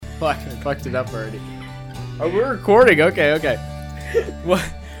Fuck, I fucked it up already. Oh, we're recording. Okay.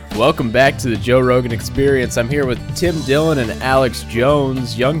 Welcome back to the Joe Rogan Experience. I'm here with Tim Dillon and Alex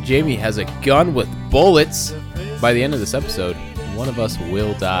Jones. Young Jamie has a gun with bullets. By the end of this episode, one of us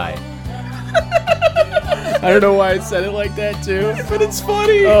will die. I don't know why I said it like that, too. But it's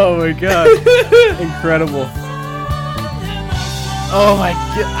funny. Oh, my God. Incredible. Oh, my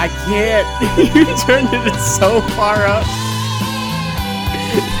God. I can't. You turned it so far up.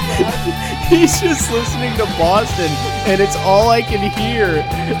 He's just listening to Boston, and it's all I can hear.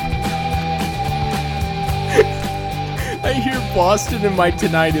 I hear Boston in my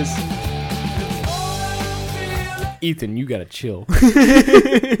tinnitus. Ethan, you gotta chill.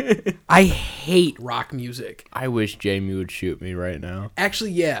 I hate rock music. I wish Jamie would shoot me right now.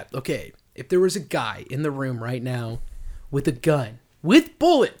 Actually, yeah. Okay. If there was a guy in the room right now with a gun, with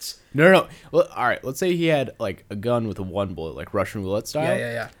bullets. No. Well, all right, let's say he had, like, a gun with a one bullet, like Russian roulette style.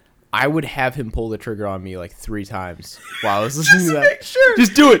 Yeah. I would have him pull the trigger on me, like, 3 times while I was listening to that. Make sure.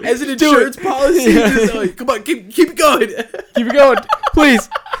 Just do it. As an insurance policy. Yeah. Just like, come on, keep it going. Keep it going, please.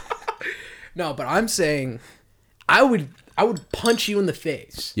 No, but I'm saying I would punch you in the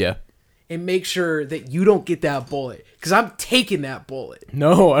face. Yeah. And make sure that you don't get that bullet. Because I'm taking that bullet.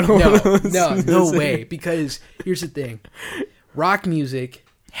 No, I don't. No way. Because here's the thing. Rock music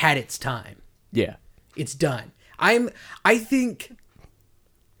had its time. Yeah. It's done. I think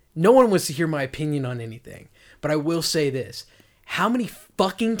no one wants to hear my opinion on anything. But I will say this. How many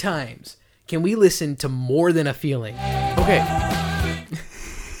fucking times can we listen to More Than a Feeling? Okay.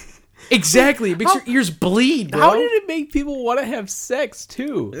 Exactly. It makes your ears bleed, bro. How did it make people want to have sex,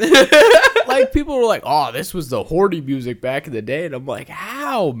 too? Like, people were like, oh, this was the horny music back in the day. And I'm like,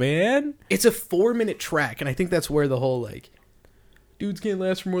 how, man? It's a 4-minute track. And I think that's where the whole, like, dudes can't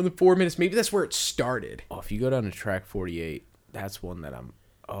last for more than 4 minutes. Maybe that's where it started. Oh, if you go down to track 48, that's one that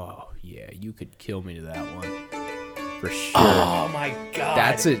oh, yeah, you could kill me to that one. For sure. Oh, my God.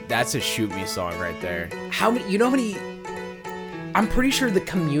 That's a shoot me song right there. How many... I'm pretty sure the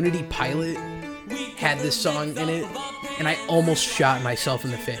Community pilot had this song in it, and I almost shot myself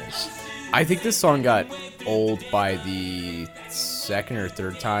in the face. I think this song got old by the second or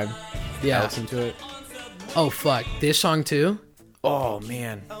third time I listened to it. Oh, fuck. This song, too? Oh,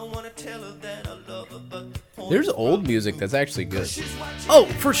 man. There's old music that's actually good. Oh,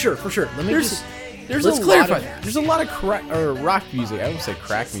 for sure. Let's clarify that. There's a lot of rock music. I won't say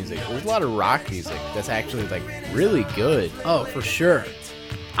crack music. There's a lot of rock music that's actually, like, really good. Oh, for sure.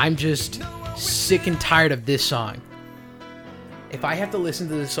 I'm just sick and tired of this song. If I have to listen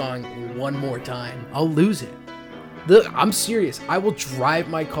to this song one more time, I'll lose it. I'm serious. I will drive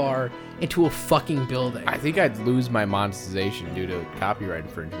my car into a fucking building. I think I'd lose my monetization due to copyright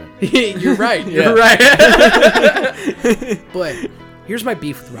infringement. You're right. Yeah. You're right. But here's my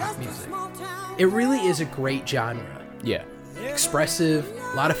beef with rock music. It really is a great genre. Yeah. Expressive,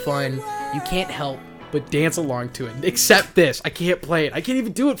 a lot of fun. You can't help but dance along to it. Except this. I can't play it. I can't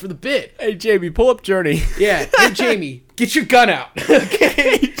even do it for the bit. Hey, Jamie, pull up Journey. Yeah. Hey, Jamie, get your gun out.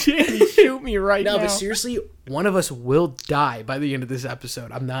 Okay, Jamie, shoot me right now. No, but seriously, one of us will die by the end of this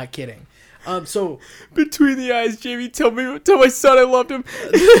episode. I'm not kidding. So between the eyes, Jamie, tell my son I loved him.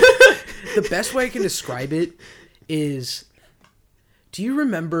 The best way I can describe it is, do you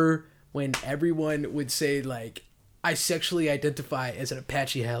remember when everyone would say, like, I sexually identify as an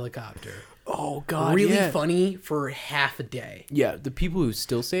Apache helicopter? Oh, God, really yeah. funny for half a day. Yeah, the people who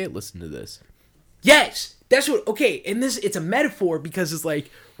still say it, listen to this. Yes! That's what... Okay, and it's a metaphor because it's like,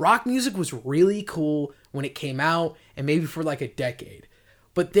 rock music was really cool when it came out, and maybe for like a decade.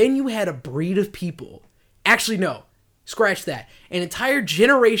 But then you had a breed of people... Actually, no. Scratch that. An entire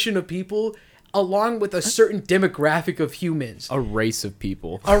generation of people... along with a certain demographic of humans. A race of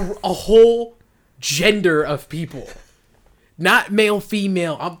people. A whole gender of people. Not male,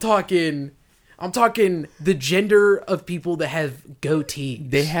 female. I'm talking the gender of people that have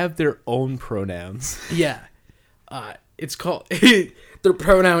goatees. They have their own pronouns. Yeah. It's called... Their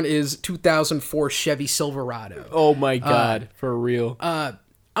pronoun is 2004 Chevy Silverado. Oh my God. For real.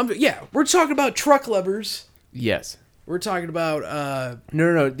 We're talking about truck lovers. Yes. We're talking about...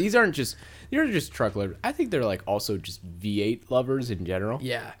 No. These aren't just truck lovers. I think they're, like, also just V8 lovers in general.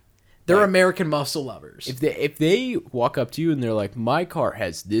 Yeah. They're like, American muscle lovers. If they walk up to you and they're like, my car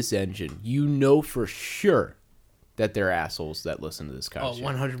has this engine, you know for sure that they're assholes that listen to this kind of shit.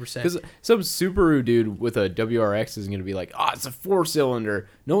 100%. Because some Subaru dude with a WRX is going to be like, it's a 4-cylinder.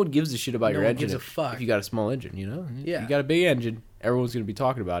 No one gives a shit about your engine. No one gives a fuck. If you got a small engine, you know? Yeah. You got a big engine, everyone's going to be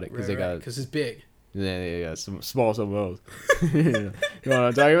talking about it because because it's big. Yeah, some small some of those. You know what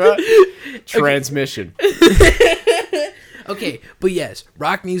I'm talking about? Transmission. Okay, Okay, but yes,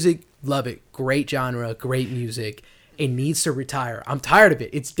 rock music, love it. Great genre, great music. It needs to retire. I'm tired of it.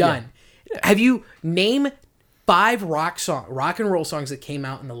 It's done. Yeah. Have you name 5 rock and roll songs that came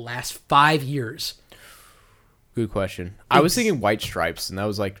out in the last 5 years? Good question. I was thinking White Stripes, and that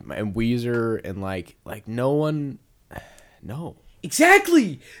was like, and Weezer, and like no one, no.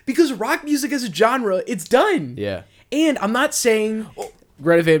 Exactly, because rock music as a genre, it's done. Yeah. And I'm not saying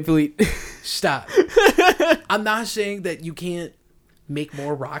Greta Van Fleet. Stop. I'm not saying that you can't make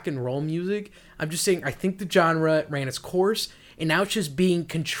more rock and roll music. I'm just saying I think the genre ran its course, and now it's just being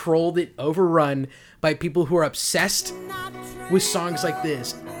controlled and overrun by people who are obsessed with songs like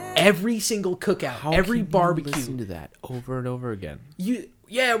this. Every single cookout, every barbecue. Listen to that over and over again.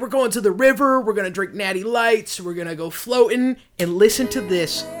 Yeah, we're going to the river. We're gonna drink Natty Lights. We're gonna go floating and listen to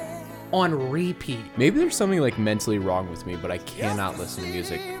this on repeat. Maybe there's something like mentally wrong with me, but I cannot listen to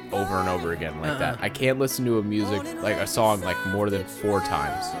music over and over again like that. I can't listen to a song like more than 4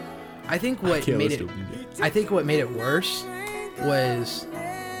 times. I think what made it worse was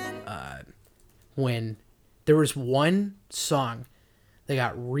when there was one song that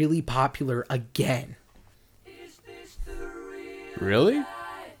got really popular again. Really?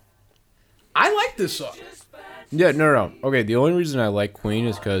 I like this song. Yeah, no. Okay, the only reason I like Queen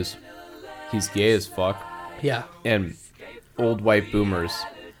is because he's gay as fuck. Yeah. And old white boomers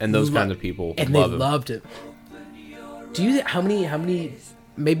and those kinds of people and love they him. Loved it. Do you how many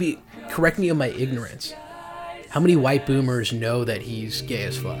maybe correct me on my ignorance. How many white boomers know that he's gay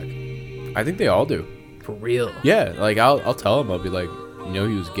as fuck? I think they all do. For real. Yeah, like I'll tell them, I'll be like, you know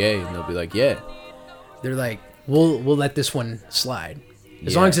he was gay, and they'll be like, yeah. They're like, we'll let this one slide.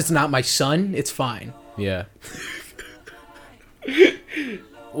 As long as it's not my son, it's fine. Yeah.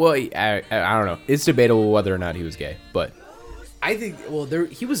 Well, I don't know. It's debatable whether or not he was gay, but I think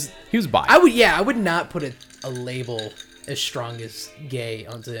he was bi. I would not put a label as strong as gay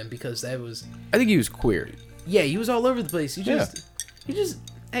onto him because that was. I think he was queer. Yeah, he was all over the place. He just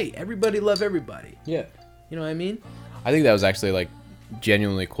hey, everybody love everybody. Yeah. You know what I mean? I think that was actually like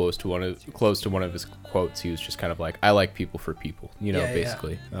genuinely close to one of his quotes. He was just kind of like, I like people for people,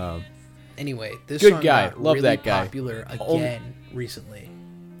 basically. Yeah. Anyway, this good song guy. got Love really that guy. Popular again recently.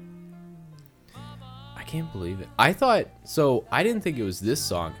 I can't believe it. I didn't think it was this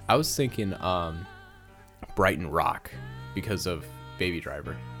song. I was thinking Brighton Rock because of Baby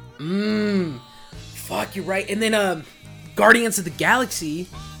Driver. Fuck, you're right. And then Guardians of the Galaxy.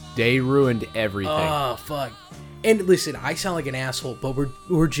 They ruined everything. Oh, fuck. And listen, I sound like an asshole, but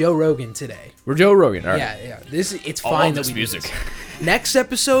we're Joe Rogan today. We're Joe Rogan, all right. Yeah. It's fine that we music. Do this. Next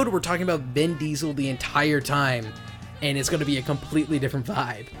episode, we're talking about Vin Diesel the entire time, and it's going to be a completely different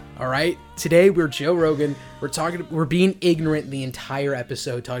vibe. All right. Today we're Joe Rogan. We're being ignorant the entire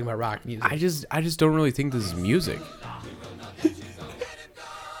episode talking about rock music. I just don't really think this is music.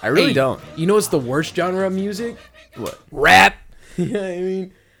 I really don't. You know what's the worst genre of music? What? Rap. You know what I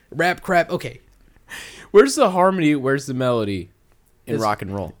mean? Rap crap. Okay. Where's the harmony? Where's the melody in rock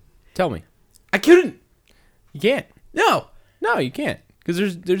and roll? Tell me. I couldn't. You can't. No, you can't.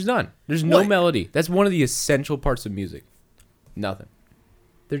 Because there's none. There's no melody. That's one of the essential parts of music. Nothing.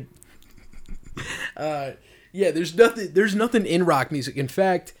 There's nothing in rock music. In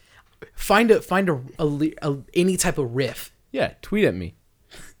fact, find any type of riff. Yeah, tweet at me.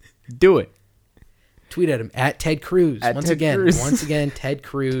 Do it. Tweet at him at Ted Cruz. Once again, Ted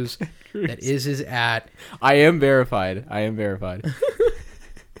Cruz. That is his at. I am verified. I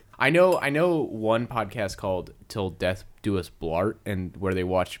know one podcast called Till Death Do Us Blart, and where they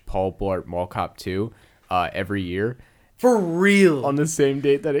watch Paul Blart Mall Cop 2 every year. For real. On the same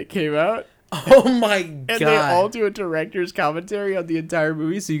date that it came out. Oh my God. And they all do a director's commentary on the entire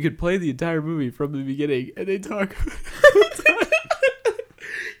movie, so you could play the entire movie from the beginning, and they talk.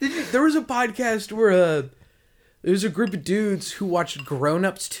 There was a podcast where there was a group of dudes who watched Grown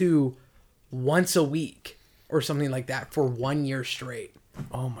Ups 2 once a week or something like that for 1 year straight.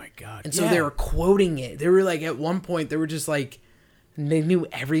 Oh my God. And so they were quoting it. They were like, at one point, they were just like, they knew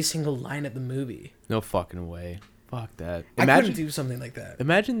every single line of the movie. No fucking way. Fuck that. I couldn't do something like that.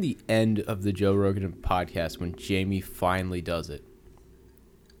 Imagine the end of the Joe Rogan podcast when Jamie finally does it.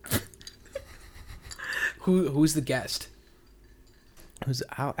 Who's the guest? Who's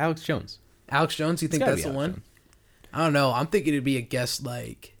Alex Jones? Alex Jones? You think that's the one? Jones. I don't know. I'm thinking it'd be a guest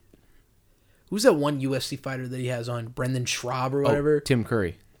like... Who's that one UFC fighter that he has on? Brendan Schaub or whatever? Tim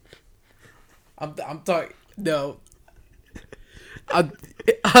Curry. I'm talking... No.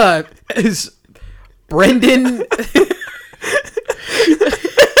 Is Brendan...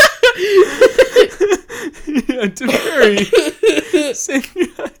 Yeah, Tim Curry.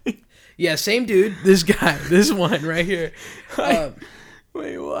 Yeah, same dude. This guy. This one right here.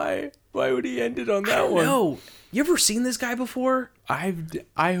 Wait, why? Why would he end it on that I don't one? know. You ever seen this guy before? I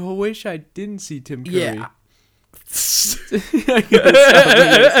wish I didn't see Tim Curry. Yeah.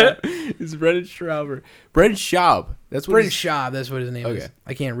 It's Brendan Schreiber. Brendan Schaub. That's what Brendan Schaub. That's what his name is. Okay.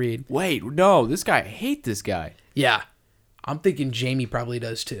 I can't read. Wait, no, this guy. I hate this guy. Yeah. I'm thinking Jamie probably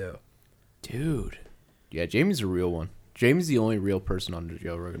does too. Dude. Yeah, Jamie's a real one. Jamie's the only real person on the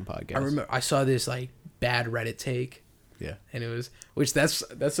Joe Rogan podcast. I remember I saw this like bad Reddit take. Yeah. And it was that's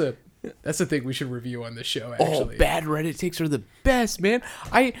a thing we should review on the show Oh, actually. bad Reddit takes are the best, man.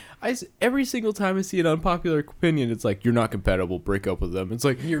 I every single time I see an unpopular opinion, it's like, you're not compatible, break up with them. It's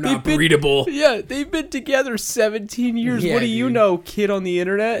like, You're not breedable. Yeah, they've been together 17 years. Yeah, what do you dude. know, kid on the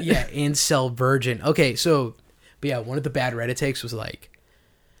internet? Yeah, incel virgin. Okay, so, but yeah, one of the bad Reddit takes was like,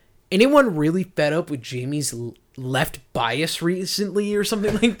 anyone really fed up with Jamie's left bias recently or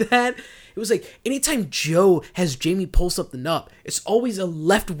something like that? It was like, anytime Joe has Jamie pull something up, it's always a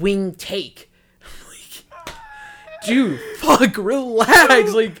left-wing take. I'm like, dude, fuck,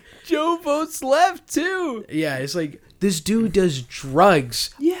 relax. Like, Joe votes left, too. yeah, it's like, this dude does drugs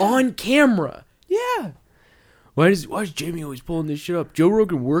on camera. Yeah. Why is Jamie always pulling this shit up? Joe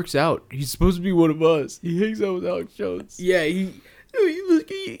Rogan works out. He's supposed to be one of us. He hangs out with Alex Jones. Yeah, he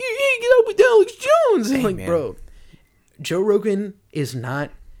hanging out with Alex Jones. I'm like, man. bro, Joe Rogan is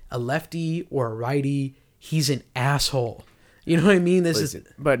not a lefty or a righty. He's an asshole. You know what I mean?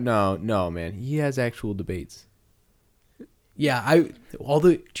 But no, man. He has actual debates. Yeah.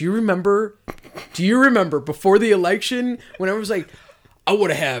 Do you remember before the election when I was like, I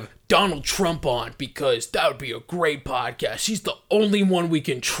would have Donald Trump on because that would be a great podcast. He's the only one we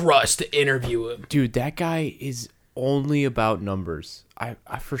can trust to interview him. Dude, that guy is only about numbers. I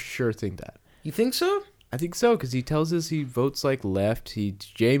for sure think that. You think so? I think so, because he tells us he votes like left.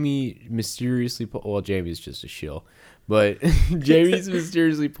 Jamie mysteriously Jamie's just a shill, but Jamie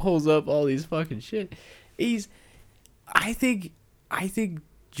mysteriously pulls up all these fucking shit. I think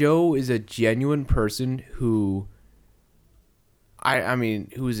Joe is a genuine person who,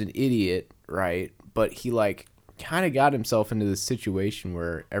 who is an idiot, right? But he like kind of got himself into this situation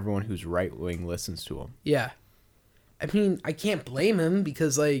where everyone who's right wing listens to him. Yeah. I mean, I can't blame him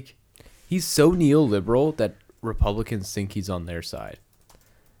because like, he's so neoliberal that Republicans think he's on their side.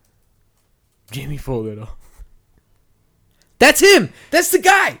 Jamie pulled it off. that's him. That's the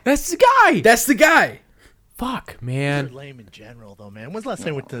guy. That's the guy. That's the guy. Fuck, man. You're lame in general, though, man. When's the last time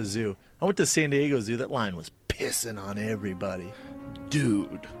I went to the zoo? I went to San Diego Zoo. That line was pissing on everybody.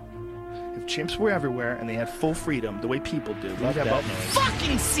 Dude. If chimps were everywhere and they had full freedom, the way people do, we'd have a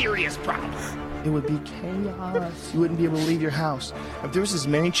fucking serious problem. It would be chaos. You wouldn't be able to leave your house. If there was as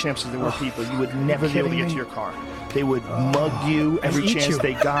many chimps as there were people, you would never be able to get to your car. They would mug you every chance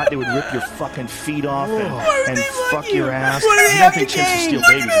they got. They would rip your fucking feet off and fuck your ass. You don't think chimps will steal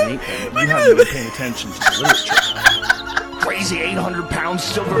babies and eat them. You haven't been paying attention to the literature. Crazy 800-pound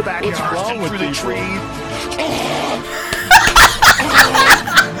silverback bursting through the tree.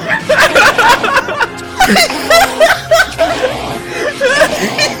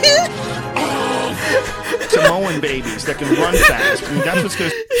 Samoan babies that can run fast. I mean, that's what's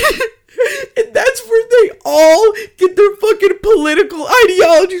going to... And that's where they all get their fucking political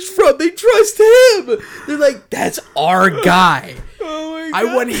ideologies from. They trust him. They're like, that's our guy. Oh my God.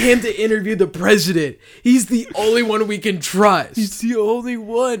 I want him to interview the president. He's the only one we can trust. He's the only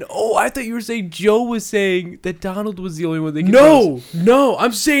one. Oh, I thought you were saying Joe was saying that Donald was the only one they could trust. No,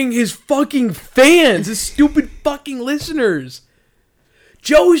 I'm saying his fucking fans, his stupid fucking listeners.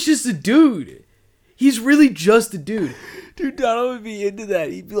 Joe is just a dude. He's really just a dude. Dude, Donald would be into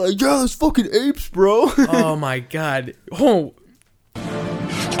that. He'd be like, yeah, those fucking apes, bro. Oh my God. Oh.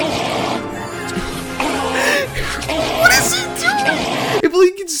 What is he doing? If only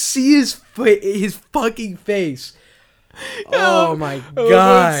you can see his fucking face. Oh my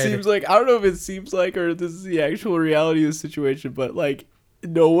God. I don't know if it seems like or this is the actual reality of the situation, but like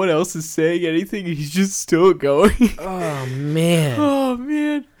no one else is saying anything and he's just still going. Oh man. Oh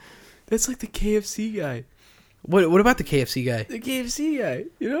man. That's like the KFC guy. What about the KFC guy? The KFC guy,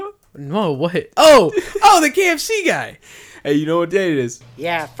 you know? No, what? Oh, the KFC guy. Hey, you know what day it is?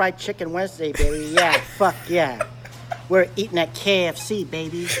 Yeah, fried chicken Wednesday, baby. Yeah, fuck yeah. We're eating at KFC,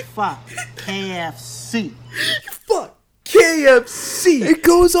 baby. Fuck KFC. Fuck KFC. It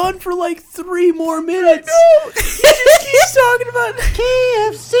goes on for like 3 more minutes. No, he just keeps talking about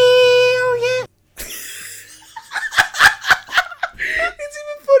KFC, oh yeah. It's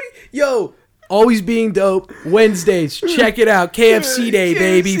even funny. Yo, always being dope. Wednesdays, check it out. KFC Day,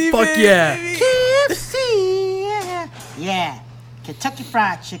 baby. KFC, Fuck yeah. baby. KFC, yeah. Yeah, Kentucky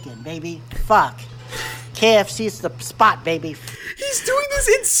Fried Chicken, baby. Fuck. KFC's the spot, baby. He's doing this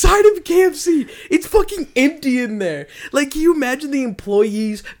inside of KFC. It's fucking empty in there. Like, can you imagine the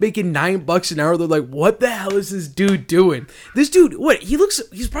employees making $9 an hour? They're like, what the hell is this dude doing? This dude, what?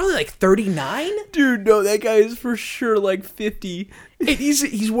 He's probably like 39? Dude, no, that guy is for sure like 50. And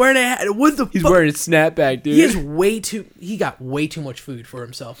he's wearing a hat. What the He's fuck? wearing a snapback, dude. He got way too much food for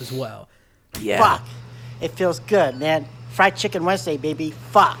himself as well. Yeah. Fuck. It feels good, man. Fried Chicken Wednesday, baby.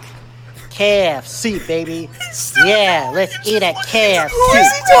 Fuck. KFC, baby. Yeah, let's eat at KFC. Who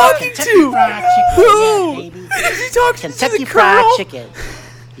is he talking Kentucky to? Fried Chicken, Who? yeah, baby. Is he talking Kentucky to the Fried girl? Chicken.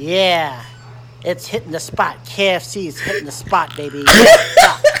 Yeah. It's hitting the spot. KFC's hitting the spot, baby.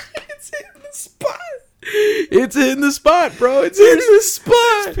 Fuck. It's hitting the spot. It's hitting the spot, bro. It's hitting the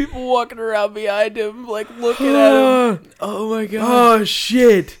spot. People walking around behind him, like looking at him. Oh my god. Oh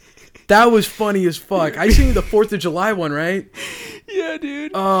shit. That was funny as fuck. I seen the 4th of July one, right? Yeah,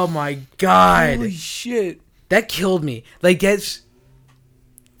 dude. Oh my god. Holy shit. That killed me. Like, that's...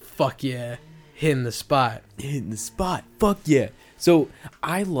 Fuck yeah. Hitting the spot. Hitting the spot. Fuck yeah. So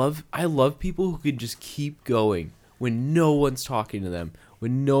I love people who can just keep going when no one's talking to them,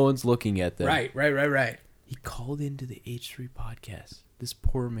 when no one's looking at them. Right. He called into the H3 podcast. This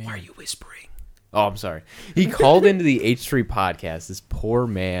poor man. Why are you whispering? Oh, I'm sorry. He called into the H3 podcast. This poor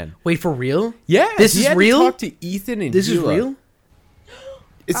man. Wait, for real? Yeah. This he is had real? To talk to Ethan and This is Hila. real?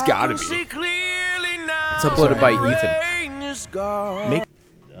 It's gotta be. It's uploaded by Ethan.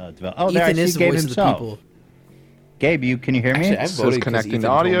 Oh, there I Ethan see is the Gabe voice himself. of the people. Gabe, can you hear me? Actually, I voted 'cause connecting Ethan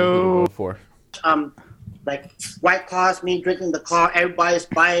told me audio. who to vote for. Like White Claw's me drinking the claw, everybody's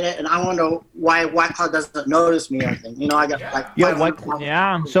buying it, and I wonder why White Claw doesn't notice me or anything. You know, I got like Yeah,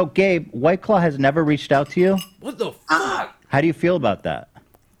 500 So, Gabe, White Claw has never reached out to you? What the fuck? How do you feel about that?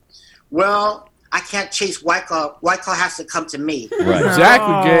 Well, I can't chase White Claw. White Claw has to come to me. Right.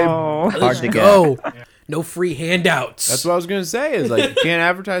 Exactly, Gabe. Hard to get. Go. No free handouts. That's what I was gonna say. Is like you can't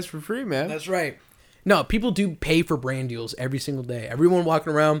advertise for free, man. That's right. No, people do pay for brand deals every single day. Everyone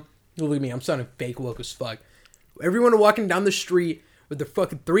walking around, look at me, I'm sounding fake woke as fuck. Everyone walking down the street with their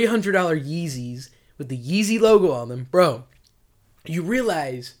fucking $300 Yeezys with the Yeezy logo on them. Bro, you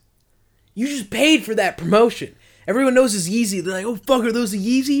realize you just paid for that promotion. Everyone knows it's Yeezy. They're like, oh, fuck, are those the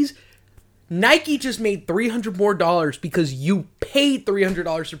Yeezys? Nike just made $300 more because you paid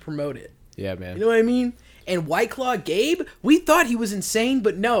 $300 to promote it. Yeah, man. You know what I mean? And White Claw Gabe, we thought he was insane,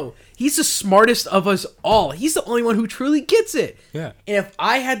 but no. He's the smartest of us all. He's the only one who truly gets it. Yeah. And if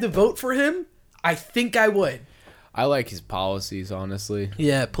I had to vote for him, I think I would. I like his policies, honestly.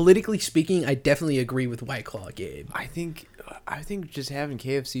 Yeah, politically speaking, I definitely agree with White Claw Gabe. I think just having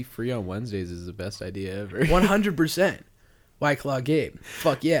KFC free on Wednesdays is the best idea ever. 100%. White Claw Gabe.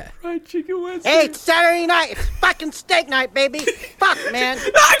 Fuck yeah. Fried chicken Wednesday. Hey, it's Saturday night. It's fucking steak night, baby. Fuck, man.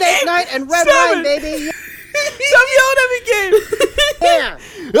 Steak night and red Stop wine, it. baby. Stop yelling at me, Gabe. Yeah.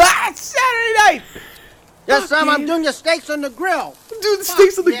 It's Saturday night. Yes, Sam, I'm doing your steaks on the grill. Dude, the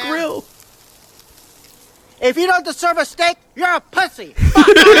steaks on the yeah. grill. If you don't deserve a steak, you're a pussy. Fuck,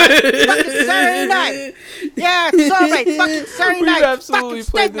 fucking Saturday night. Yeah, it's all right. Fucking Saturday We've night. absolutely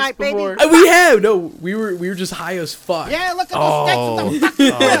Fucking played steak this night, before. baby. We have. No, we were just high as fuck. Yeah, look at the steaks on the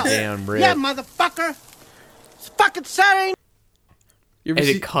fucking grill. damn, Rick. Yeah, motherfucker. It's fucking Saturday. You ever And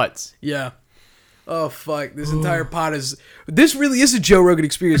see- it cuts. Yeah. Oh fuck! This entire pod is. This really is a Joe Rogan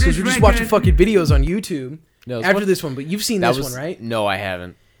experience because we're just watching fucking videos on YouTube No, it's after one- this one. But you've seen That this was one, right? No, I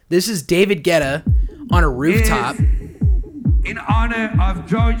haven't. This is David Guetta on a rooftop. In honor of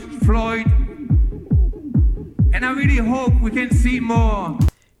George Floyd, and I really hope we can see more.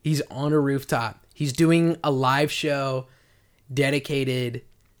 He's on a rooftop. He's doing a live show dedicated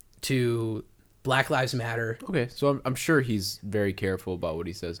to Black Lives Matter. Okay, so I'm sure he's very careful about what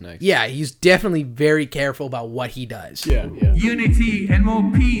he says next. Yeah, he's definitely very careful about what he does. yeah. Unity and more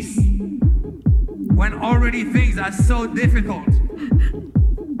peace when already things are so difficult.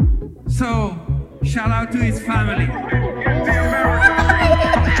 So, shout out to his family.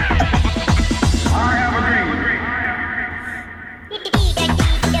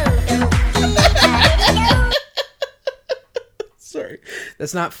 Sorry,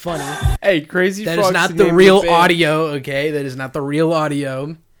 that's not funny. Hey, Crazy That Frog's is not name the of real band. audio, okay? That is not the real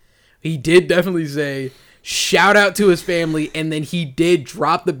audio. He did definitely say, shout out to his family, and then he did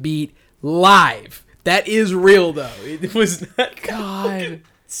drop the beat live. That is real, though. It was not God.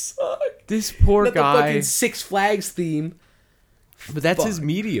 suck. This poor Not the guy. fucking Six Flags theme. But that's his Fuck.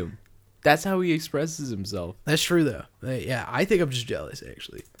 medium. That's how he expresses himself. That's true, though. Yeah, I think I'm just jealous,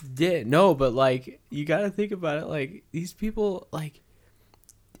 actually. Yeah, no, but like you got to think about it. Like these people, like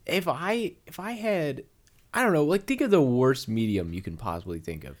if I had I don't know. Like, think of the worst medium you can possibly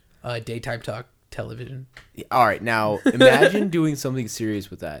think of. Daytime talk television. All right, now imagine doing something serious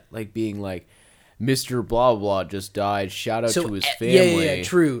with that, like being like, Mr. Blah Blah just died. Shout out to his family. Yeah,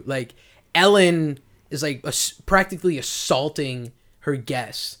 true. Like Ellen is like practically assaulting her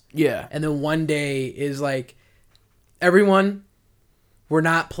guests. Yeah. And then one day is like, everyone, we're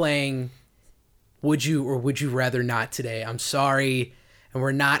not playing Would You or Would You Rather Not today. I'm sorry. And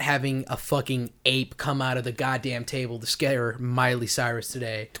we're not having a fucking ape come out of the goddamn table to scare Miley Cyrus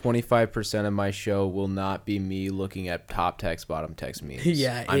today. 25% of my show will not be me looking at top text, bottom text memes.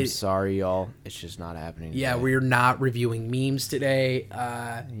 Yeah, I'm sorry, y'all. It's just not happening. Yeah, today. we're not reviewing memes today.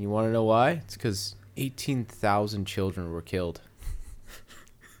 You want to know why? It's because 18,000 children were killed.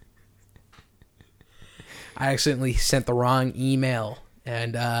 I accidentally sent the wrong email.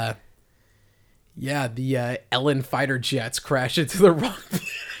 And, the Ellen fighter jets crashed into the wrong place.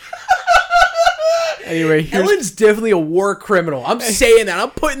 Anyway, Ellen's definitely a war criminal. I'm saying that.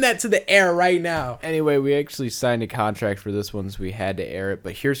 I'm putting that to the air right now. Anyway, we actually signed a contract for this one, so we had to air it.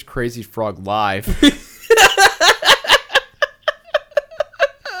 But here's Crazy Frog live.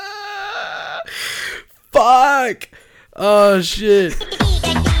 Fuck. Oh, shit.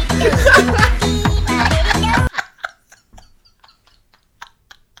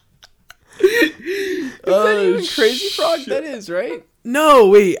 Oh, Crazy Frog, that is, right? No,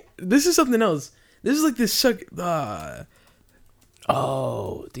 wait. This is something else. This is like this suck.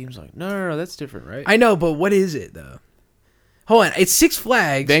 Oh, theme song. No, that's different, right? I know, but what is it, though? Hold on. It's Six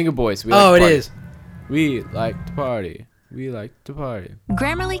Flags. Banga Boys. We Oh, like to it party. is. We like to party. We like to party.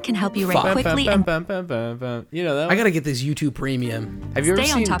 Grammarly can help you write Fuck. quickly Bum, and bum, bum, bum, bum. You know that I one? gotta get this YouTube Premium. Have you ever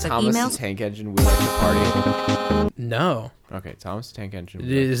Stay on seen top of Thomas emails. the Tank Engine? We like to party. No. Okay, Thomas the Tank Engine.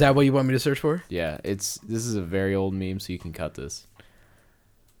 Is that what you want me to search for? Yeah, this is a very old meme, so you can cut this.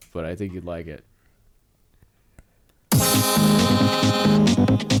 But I think you'd like it.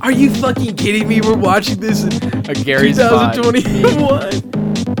 Are you fucking kidding me? We're watching this in A Gary's Spot. 2021.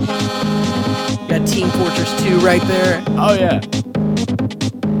 Got Team Fortress 2 right there. Oh yeah.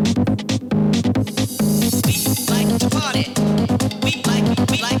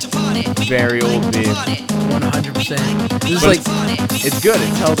 Very old meme. 100%. This is But like, it's good.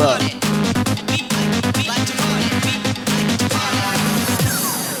 It's held up.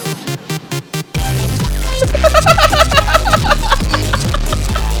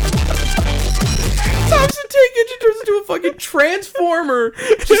 Thompson Tank Engine turns into a fucking transformer.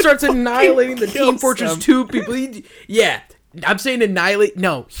 Just starts annihilating the Team kills Fortress them. 2 people. Yeah, I'm saying annihilate.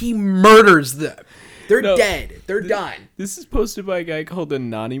 No, he murders them. They're No. dead. They're done. This is posted by a guy called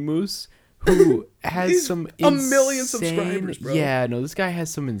Anonymous, who has He's some a million insane- subscribers, bro. Yeah, no, this guy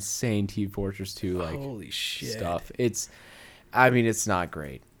has some insane Team Fortress 2 like Holy shit. stuff. It's not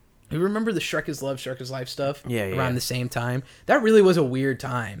great. You remember the Shrek is Love, Shrek is Life stuff? Yeah, yeah. Around the same time? That really was a weird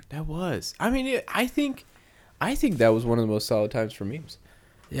time. That was. I mean, I think that was one of the most solid times for memes.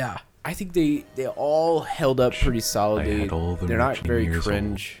 Yeah. I think they all held up pretty solidly. had all the They're not merchant very years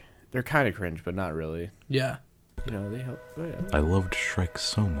cringe. They're kind of cringe, but not really. Yeah. You know, they help. Oh, yeah. I loved Shrek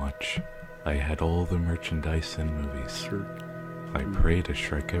so much. I had all the merchandise and movies. I pray to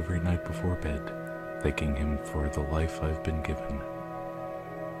Shrek every night before bed, thanking him for the life I've been given.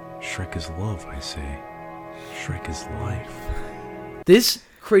 Shrek is love, I say. Shrek is life. This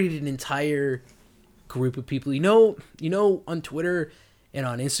created an entire group of people. You know, on Twitter and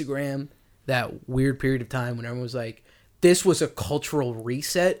on Instagram, that weird period of time when everyone was like, this was a cultural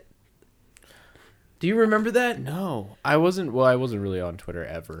reset. Do you remember that? No, I wasn't. Well, I wasn't really on Twitter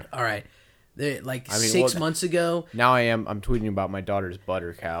ever. All right. Like I mean, 6 well, months ago. Now I am. I'm tweeting about my daughter's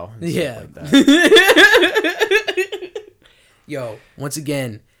butter cow. And Yeah. Stuff like that. Yo, once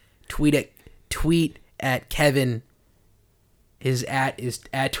again, tweet at Kevin. His @ is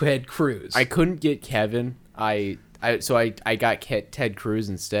at Ted Cruz. I couldn't get Kevin. I got Ted Cruz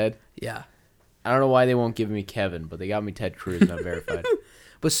instead. Yeah. I don't know why they won't give me Kevin, but they got me Ted Cruz, not verified.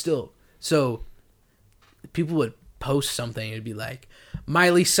 But still, so people would post something. It'd be like,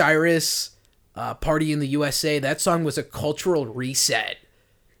 Miley Cyrus, Party in the USA. That song was a cultural reset.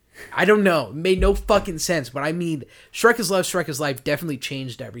 I don't know. It made no fucking sense. But I mean, Shrek is Love, Shrek is Life definitely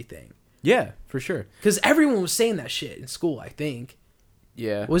changed everything. Yeah, for sure. Because everyone was saying that shit in school, I think.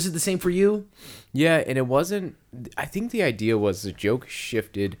 Yeah. Was it the same for you? Yeah, and it wasn't. I think the idea was the joke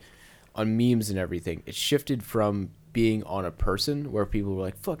shifted on memes and everything. It shifted from being on a person where people were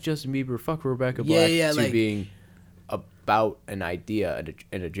like, fuck Justin Bieber, fuck Rebecca Black, Yeah, to like- being about an idea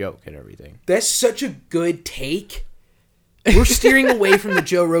and a joke and everything. That's such a good take. We're steering away from the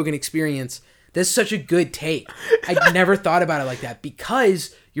Joe Rogan Experience. That's such a good take. I never thought about it like that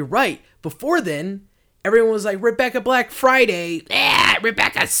because you're right. Before then, everyone was like, Rebecca Black Friday.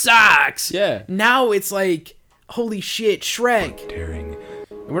 Rebecca sucks. Yeah. Now it's like, holy shit, Shrek. Tearing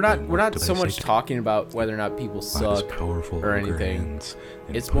We're not so much talking about whether or not people suck or anything.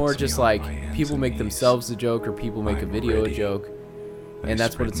 It's more just like people make themselves a joke or people make a video a joke, and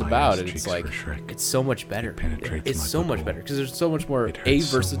that's what it's about. And it's like it's so much better. It's so much better because there's so much more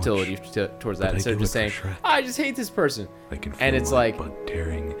versatility towards that instead of just saying I just hate this person. And it's like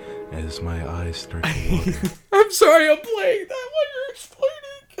tearing as my eyes start to water. I'm sorry, I'm playing that while you're explaining.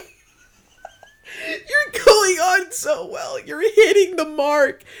 You're going on so well. You're hitting the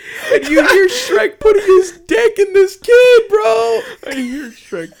mark. And you hear Shrek putting his dick in this kid, bro. I hear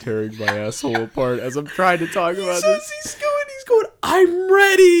Shrek tearing my asshole apart as I'm trying to talk about this. He's going, I'm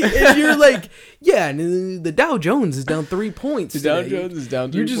ready. And you're like, yeah, and the Dow Jones is down 3 points. The Dow Jones is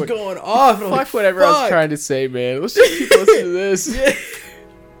down 3 points. You're just going off. Fuck like, whatever I was trying to say, man. Let's just keep listening to this.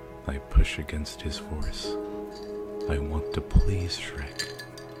 I push against his force. I want to please Shrek.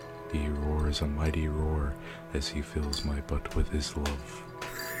 He roars a mighty roar as he fills my butt with his love.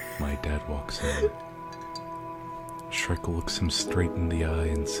 My dad walks in. Shrek looks him straight in the eye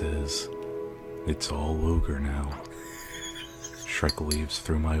and says, "It's all ogre now." Shrek leaves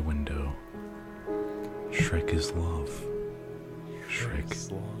through my window. Shrek is love. Shrek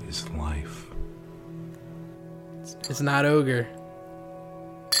is life. It's not ogre.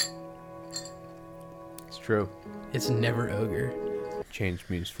 It's true. It's never ogre. Change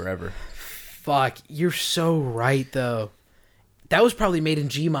means forever. Fuck, you're so right, though. That was probably made in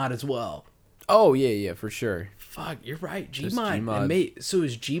Gmod as well. Oh, yeah, for sure. Fuck, you're right. Just Gmod. Gmod. So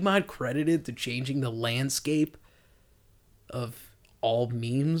is Gmod credited to changing the landscape of all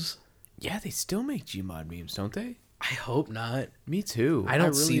memes? Yeah, they still make Gmod memes, don't they? I hope not. Me too. I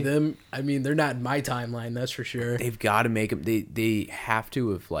don't see them. I mean, they're not in my timeline, that's for sure. They've got to make them. They have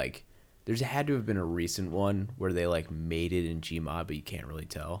to have, like... There's had to have been a recent one where they, like, made it in Gmod, but you can't really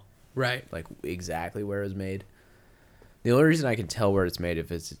tell. Right. Like, exactly where it was made. The only reason I can tell where it's made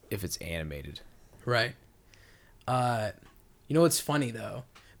if it's animated. Right. You know what's funny, though?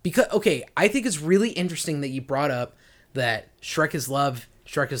 Because, okay, I think it's really interesting that you brought up that Shrek is love,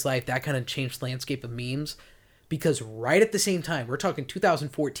 Shrek is life, that kind of changed the landscape of memes. Because right at the same time, we're talking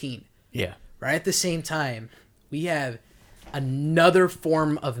 2014. Yeah. Right at the same time, we have another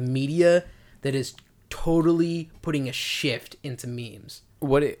form of media that is totally putting a shift into memes.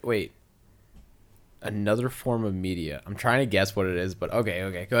 Wait. Another form of media. I'm trying to guess what it is, but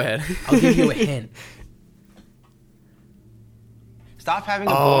okay, go ahead. I'll give you a hint. Stop having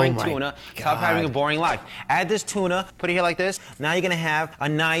a boring tuna. Stop having a boring life. Add this tuna, put it here like this. Now you're going to have a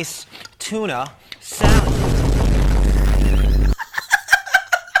nice tuna salad.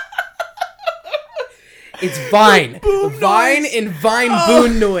 It's Vine. Vine noise. And Vine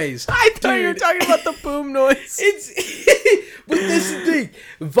boom noise. I thought you were talking about the boom noise. But this is the thing.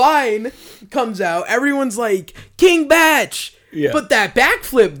 Vine comes out. Everyone's like, King Batch. Yeah. But that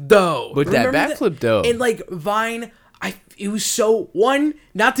backflip, though. Remember that backflip, though. And, like, Vine, it was so,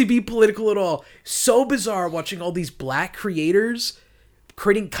 not to be political at all, so bizarre watching all these black creators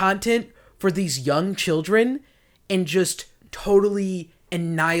creating content for these young children and just totally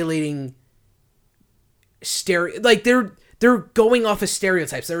annihilating they're going off of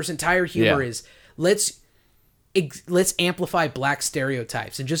stereotypes. Their entire humor is let's amplify black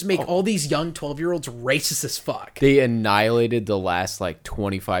stereotypes and just make all these young 12-year-olds racist as fuck. They annihilated the last like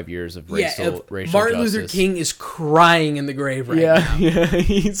 25 years of racial Martin justice. Luther King is crying in the grave right now. Yeah,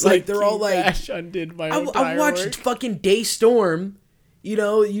 he's like they're all like, Bash undid my I watched fucking Daystorm. You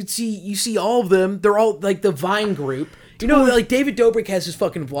know, you see all of them. They're all like the Vine group. You know, like David Dobrik has his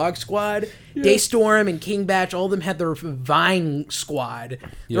fucking vlog squad. Yeah. Daystorm and King Batch, all of them had their Vine squad.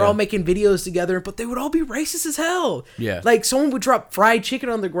 They're all making videos together, but they would all be racist as hell. Yeah. Like, someone would drop fried chicken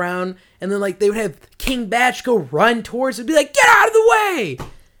on the ground, and then, like, they would have King Batch go run towards it and be like, get out of the way!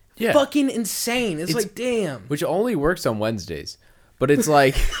 Yeah. Fucking insane. It's like, damn. Which only works on Wednesdays. But it's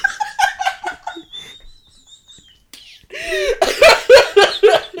like...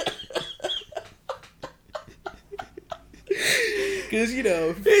 Because, you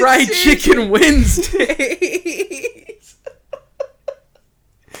know, fried chicken Wednesdays.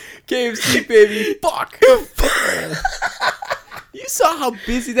 KFC, baby. Fuck. You saw how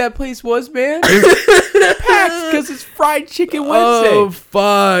busy that place was, man? Packed because it's fried chicken Wednesday. Oh,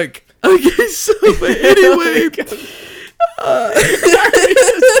 fuck. Okay, so, but anyway.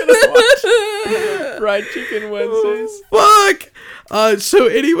 Fried chicken Wednesdays. Fuck. So,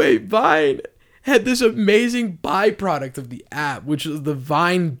 anyway, Vine had this amazing byproduct of the app, which was the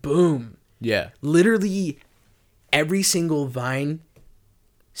Vine boom. Yeah. Literally every single Vine,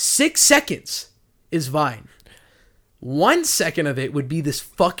 6 seconds, is Vine. 1 second of it would be this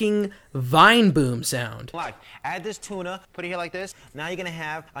fucking Vine boom sound. Live. Add this tuna, put it here like this. Now you're gonna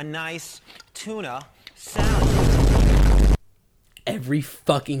have a nice tuna sound. Every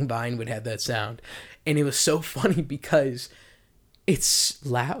fucking Vine would have that sound. And it was so funny because it's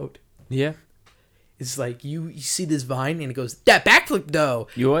loud. Yeah. It's like you see this Vine and it goes, that backflip though.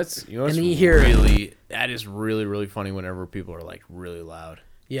 You know what's And then you hear- really, that is really, really funny whenever people are like really loud.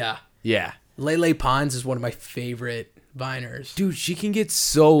 Yeah. Yeah. Lele Pons is one of my favorite Viners. Dude, she can get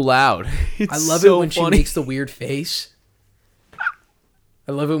so loud. It's I love so it when funny. she makes the weird face.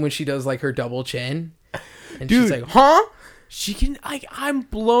 I love it when she does like her double chin. And Dude. she's like, huh? She can, like, I'm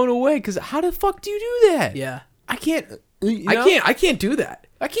blown away because how the fuck do you do that? Yeah. I can't. I can't do that.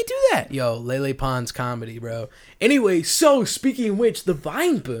 I can't do that. Yo, Lele Pons comedy, bro. Anyway, so speaking of which, the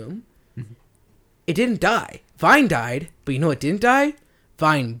Vine boom, it didn't die. Vine died, but you know what didn't die?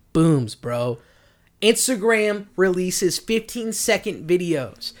 Vine booms, bro. Instagram releases 15-second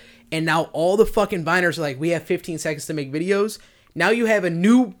videos. And now all the fucking Viners are like, we have 15 seconds to make videos. Now you have a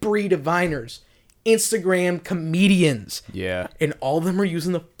new breed of Viners. Instagram comedians. Yeah. And all of them are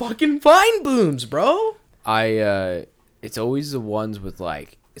using the fucking Vine booms, bro. It's always the ones with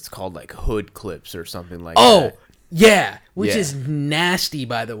like, it's called like hood clips or something like Oh, that. yeah. Which Yeah. is nasty,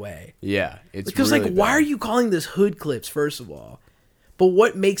 by the way. Yeah. It's Because, really like, why bad. are you calling this hood clips, first of all? But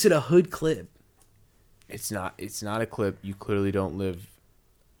what makes it a hood clip? It's not a clip. You clearly don't live.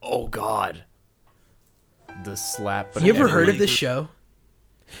 Oh God. The slap. But You I ever never heard of really- this show?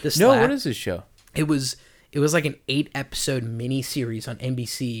 The No, Slap? what is this show? It was like an 8-episode miniseries on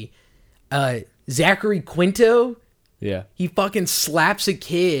NBC. Zachary Quinto, Yeah. he fucking slaps a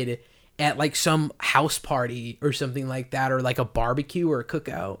kid at like some house party or something like that, or like a barbecue or a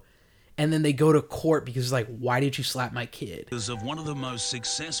cookout. And then they go to court because it's like, why did you slap my kid? Of one of the most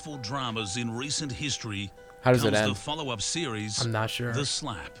successful dramas in recent history. How does it comes end? the follow-up series, I'm not sure. The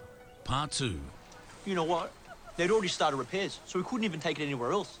Slap, Part 2. You know what? They'd already started repairs, so we couldn't even take it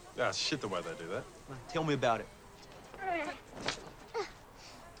anywhere else. Yeah, shit the way they do that. Tell me about it.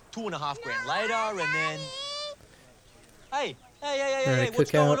 2.5 grand later, and then... Hey, what's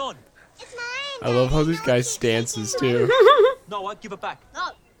cookout. going on? I love how this guy stances too. Noah, give it back. No.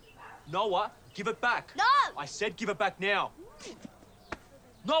 Noah, give it back. No. I said give it back now.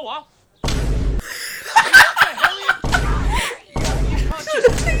 Noah!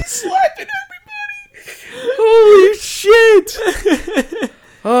 Slapping everybody. Holy shit.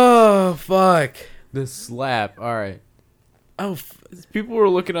 Oh, fuck. The slap. All right. Oh, People were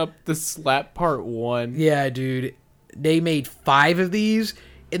looking up the slap part 1. yeah, dude. They made 5 of these,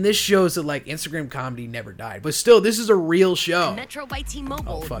 and this shows that, like, Instagram comedy never died. But still, this is a real show. Metro by T-Mobile.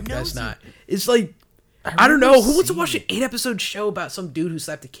 Oh, fuck, knows that's not. It's like, I don't know. Who wants to watch an 8-episode show about some dude who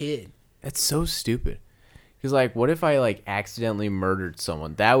slapped a kid? That's so stupid. Because like, what if I like accidentally murdered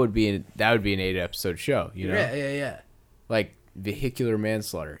someone? That would be an 8-episode show. You know? Yeah. Like vehicular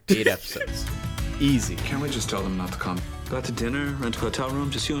manslaughter. 8 episodes. Easy. Can't we just tell them not to come? Go out to dinner, rent a hotel room,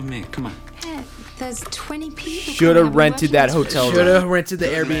 just you and me. Come on. Hey, there's 20 people. Should have coming up rented watching that this hotel show. Should have rented the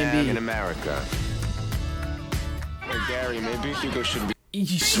Man in Airbnb. America. Hey, Gary, maybe Hugo should be You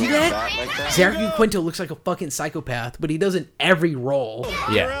see that? like that. Zachary Quinto looks like a fucking psychopath, but he does in every role.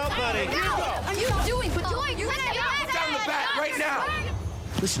 Yeah. Are you doing? But doing? You Down the bat right now.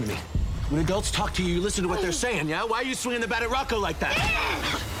 Listen to me. When adults talk to you, you listen to what they're saying, yeah? Why are you swinging the bat at Rocco like that?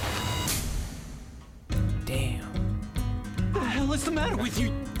 Damn. What the hell is the matter with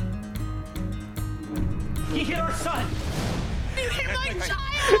you? You hit our son! You hit my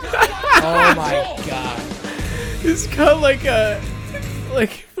child! Oh my god. It's kind of like a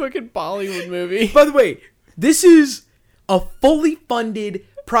fucking Bollywood movie. By the way, this is a fully funded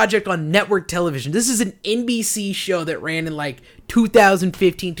project on network television. This is an NBC show that ran in like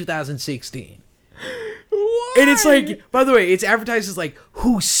 2015, 2016. What? And it's like, by the way, it's advertised as like,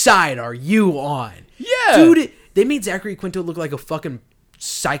 whose side are you on? Yeah. Dude, they made Zachary Quinto look like a fucking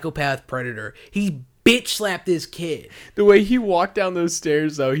psychopath predator. He bitch slapped this kid. The way he walked down those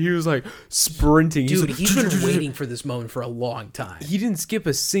stairs, though, he was like sprinting. Dude, like, he's been waiting for this moment for a long time. He didn't skip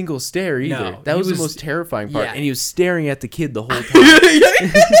a single stair either. No, that he was the was- most terrifying part. yeah. And he was staring at the kid the whole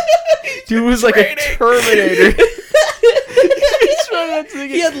time. Dude was like a Terminator. He's trying not to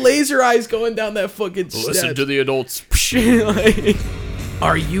He had laser eyes going down that fucking listen steps. to the adults. Like,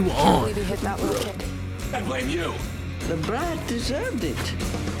 Are you on? We hit that little kid. I blame you. The brat deserved it.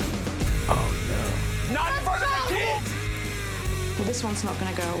 Not in front of the kids. Well, this one's not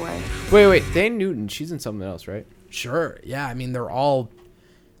gonna go away. wait. Dane Newton. She's in something else, right? Sure. Yeah, I mean, they're all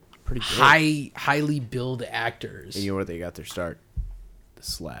Pretty good. highly billed actors. And you know where they got their start? The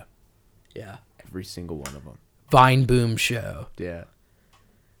slap. Yeah. Every single one of them. Vine Boom Show. Yeah.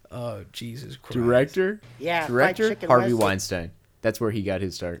 Oh, Jesus Christ. Director? Yeah, fried Director? chicken Harvey Leslie. Weinstein. That's where he got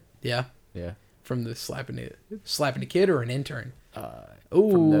his start. Yeah. Yeah. From the slapping a kid or an intern?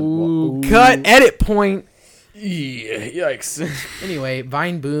 Ooh. Cut edit point. Yeah, yikes. Anyway,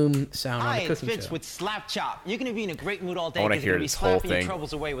 Vine Boom sound on Hi, the it's cooking Fitz show. with Slap Chop. You're gonna be in a great mood all day. I wanna 'cause hear you're gonna be this whole slapping your thing.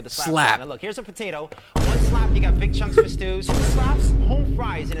 troubles away with the Slap. Now look, here's a potato. One slap, you got big chunks for stews. Two slaps, home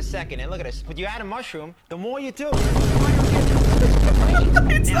fries in a second. And look at this. But you add a mushroom, the more you do.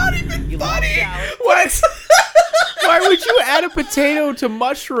 It's not even you funny. love salad. What? Why would you add a potato to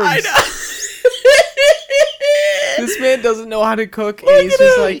mushrooms? I know. This man doesn't know how to cook. And he's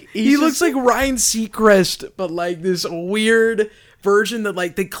just like he looks like Ryan Seacrest, but like this weird version that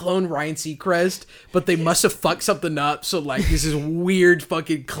like they clone Ryan Seacrest, but they must have fucked something up. So like this is weird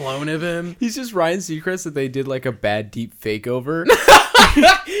fucking clone of him. He's just Ryan Seacrest that they did like a bad deep fake over.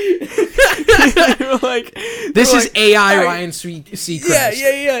 Like This is like, AI "All right." Ryan Seacrest.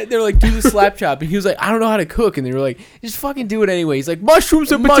 Yeah. They're like, do the slap chop, and he was like, I don't know how to cook, and they were like, just fucking do it anyway. He's like,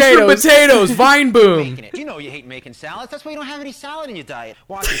 mushrooms and Mushroom potatoes. potatoes, Vine Boom. Making it. You know you hate making salads. That's why you don't have any salad in your diet.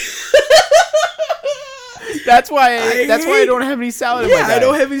 Watch it. That's why I don't have any salad in my Yeah, diet. I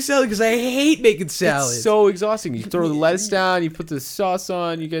don't have any salad because I hate making salad. It's so exhausting. You throw the lettuce down, you put the sauce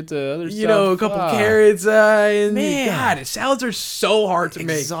on, you get the other stuff. You know, a couple Ah. carrots, and Man. God, salads are so hard to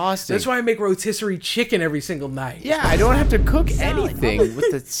make. Exhausting. That's why I make rotisserie chicken every single night. Yeah, I don't have to cook anything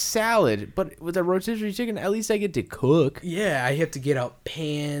with the salad, but with the rotisserie chicken, at least I get to cook. Yeah, I have to get out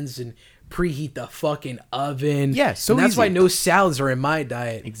pans and preheat the fucking oven. Yeah, so and that's easy. why no salads are in my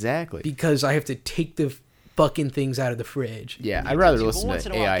diet. Exactly. Because I have to take the fucking things out of the fridge. Yeah, I'd rather listen Once to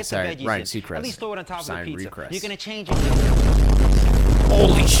in a while, AI get the side veggies Ryan in. At Seacrest. least throw it on top of the Sign pizza. Recrest. You're gonna change it.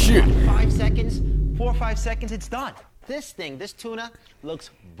 Holy shit. 5 seconds, 4 or 5 seconds, it's done. This tuna looks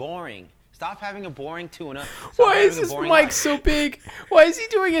boring. Stop having a boring tuna. Stop Why having is a this boring mic life. so big? Why is he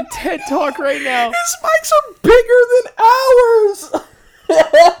doing a TED Talk right now? His mics are bigger than ours.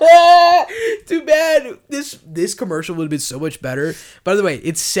 Too bad. This commercial would have been so much better. By the way,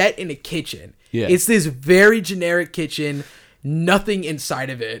 it's set in a kitchen. Yeah. It's this very generic kitchen, nothing inside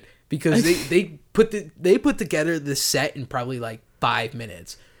of it, because they put together the set in probably like 5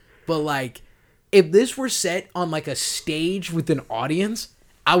 minutes. But like, if this were set on like a stage with an audience,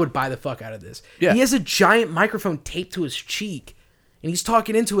 I would buy the fuck out of this. Yeah. He has a giant microphone taped to his cheek, and he's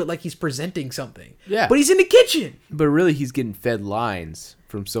talking into it like he's presenting something. Yeah. But he's in the kitchen. But really, he's getting fed lines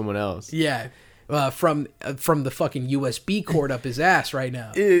from someone else. Yeah. From the fucking USB cord up his ass right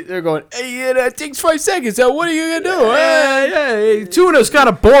now. They're going, hey, it takes 5 seconds. So what are you going to do? Hey, tuna's kind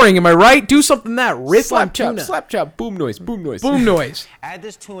of boring, am I right? Do something that riff on tuna. Slap chop, boom noise, boom noise. Boom noise. Add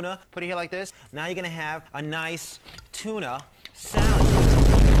this tuna, put it here like this. Now you're gonna have a nice tuna salad.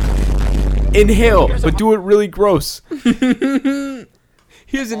 Inhale, but do it really gross.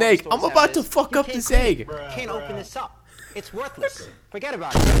 Here's an egg. I'm about to fuck up this egg. Can't open this up. It's worthless. Forget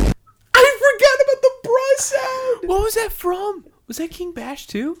about it. I forgot about the bruh sound. What was that from? Was that King Bash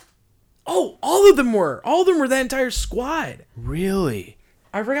too? Oh, all of them were. All of them were that entire squad. Really?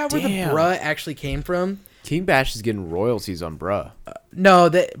 I forgot where Damn. the bruh actually came from. King Bash is getting royalties on bruh. No,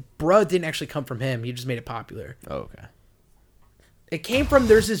 that bruh didn't actually come from him. He just made it popular. Oh, okay. It came from,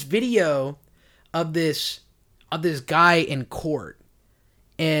 there's this video of this guy in court,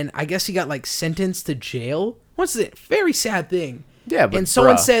 and I guess he got like sentenced to jail. What's it? Very sad thing. Yeah, but and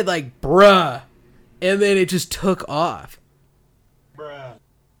someone bruh. said like bruh, and then it just took off. Bruh.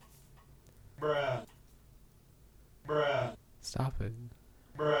 Bruh. Bruh. Stop it.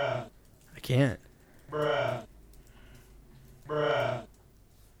 Bruh. I can't. Bruh. Bruh.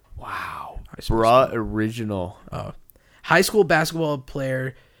 Wow. Bruh original. Oh. High school basketball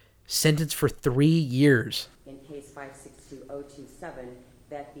player sentenced for 3 years. In case 562027,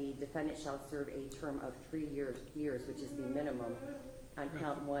 that the defendant shall serve a term of 3 years, which is the minimum on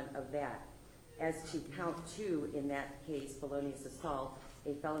count 1 of that. As to count 2 in that case, felonious assault,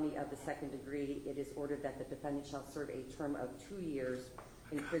 a felony of the 2nd degree, it is ordered that the defendant shall serve a term of 2 years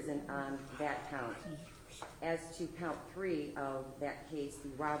in prison on that count. As to count 3 of that case, the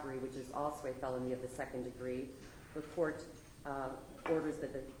robbery, which is also a felony of the 2nd degree, the court orders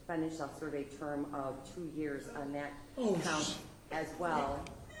that the defendant shall serve a term of 2 years on that count as well.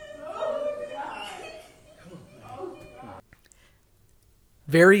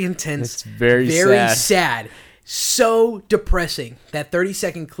 Very intense. It's very sad. So depressing, that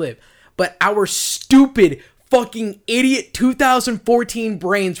 30-second clip. But our stupid fucking idiot 2014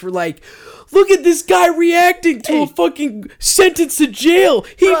 brains were like, look at this guy reacting to a fucking sentence to jail.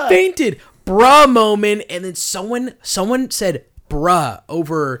 He fainted. Bruh moment. And then someone said bruh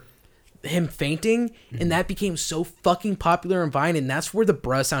over him fainting, and that became so fucking popular on Vine, and that's where the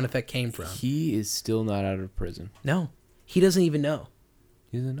bruh sound effect came from. He is still not out of prison. No, he doesn't even know.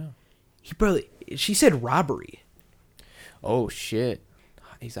 He doesn't know. She said robbery. Oh shit.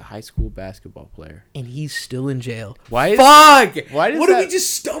 He's a high school basketball player. And he's still in jail. Why? Fuck! Why does what that... did we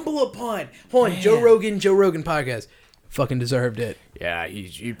just stumble upon? Hold on, Joe Rogan podcast. Fucking deserved it. Yeah,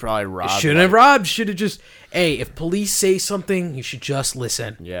 he probably robbed. Shouldn't have robbed. Should have just... Hey, if police say something, you should just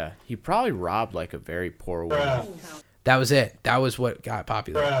listen. Yeah, he probably robbed like a very poor woman. That was it. That was what got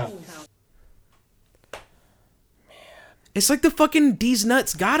popular. Man. It's like the fucking D's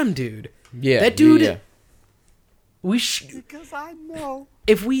Nuts got him, dude. Yeah. That dude... Yeah. Because I know.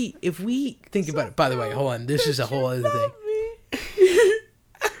 If we think about it, by the way, hold on, this is a whole other thing.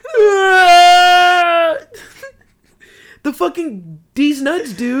 The fucking D's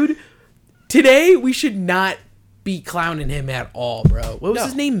Nuts, dude. Today we should not be clowning him at all, bro. What was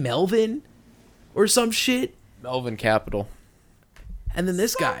his name? Melvin? Or some shit? Melvin Capital. And then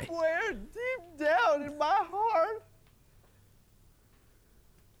this guy. Somewhere deep down in my heart,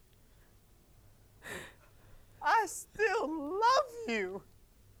 I still love you.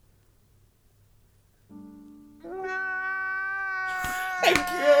 I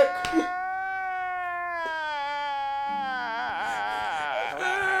can't.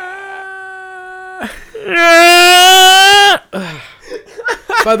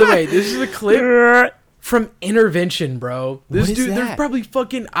 By the way, this is a clip from Intervention, bro. This What is dude, that? there's probably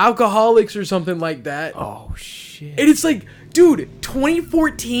fucking alcoholics or something like that. Oh shit. And it's like, dude,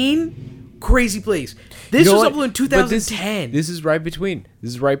 2014, crazy place. This was uploaded in 2010. This is right between.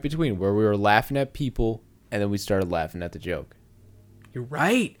 This is right between where we were laughing at people and then we started laughing at the joke. You're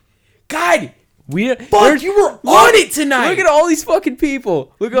right. God, Fuck, you were on it tonight. Look at all these fucking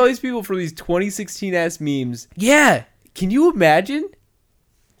people. Look at all these people from these 2016 ass memes. Yeah. Can you imagine?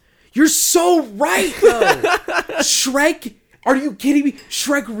 You're so right, though. Shrek, are you kidding me?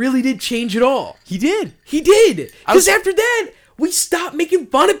 Shrek really did change it all. He did. He did. Because after that, we stopped making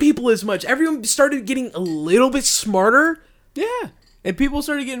fun of people as much. Everyone started getting a little bit smarter. Yeah. And people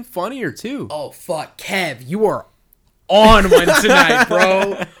started getting funnier, too. Oh, fuck. Kev, you are on one tonight,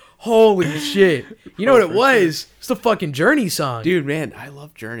 bro. Holy shit. You know what it was? It's the fucking Journey song. Dude, man, I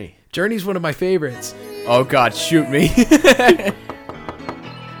love Journey. Journey's one of my favorites. Oh, God, shoot me. Hey,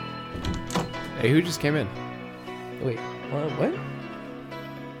 who just came in? Wait, what?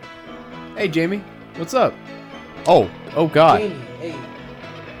 Hey, Jamie. What's up? Oh, God. Jamie, hey.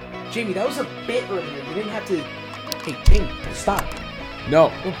 Jamie, that was a bit earlier. You didn't have to... Hey, Jamie, stop. No.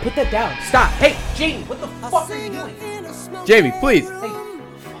 No, put that down. Stop. Hey, Jamie, what the fuck are you doing? Jamie, please. Hey.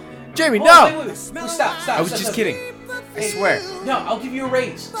 Jamie, Oh, no. wait. Stop. I was just kidding. I swear. No, I'll give you a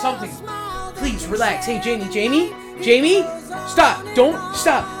raise. Something. Please, relax. Hey, Jamie, stop. Don't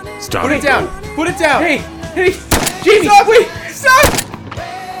stop. Stop. Put it down. Put it down. Hey, Jamie, Stop. wait, stop.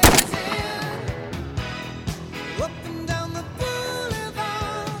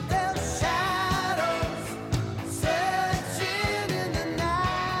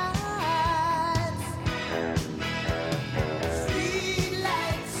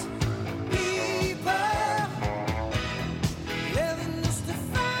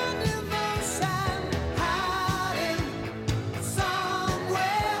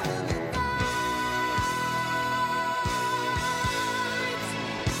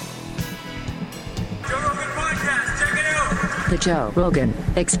 The Joe Rogan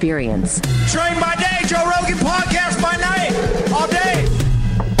Experience. Train by day, Joe Rogan Podcast.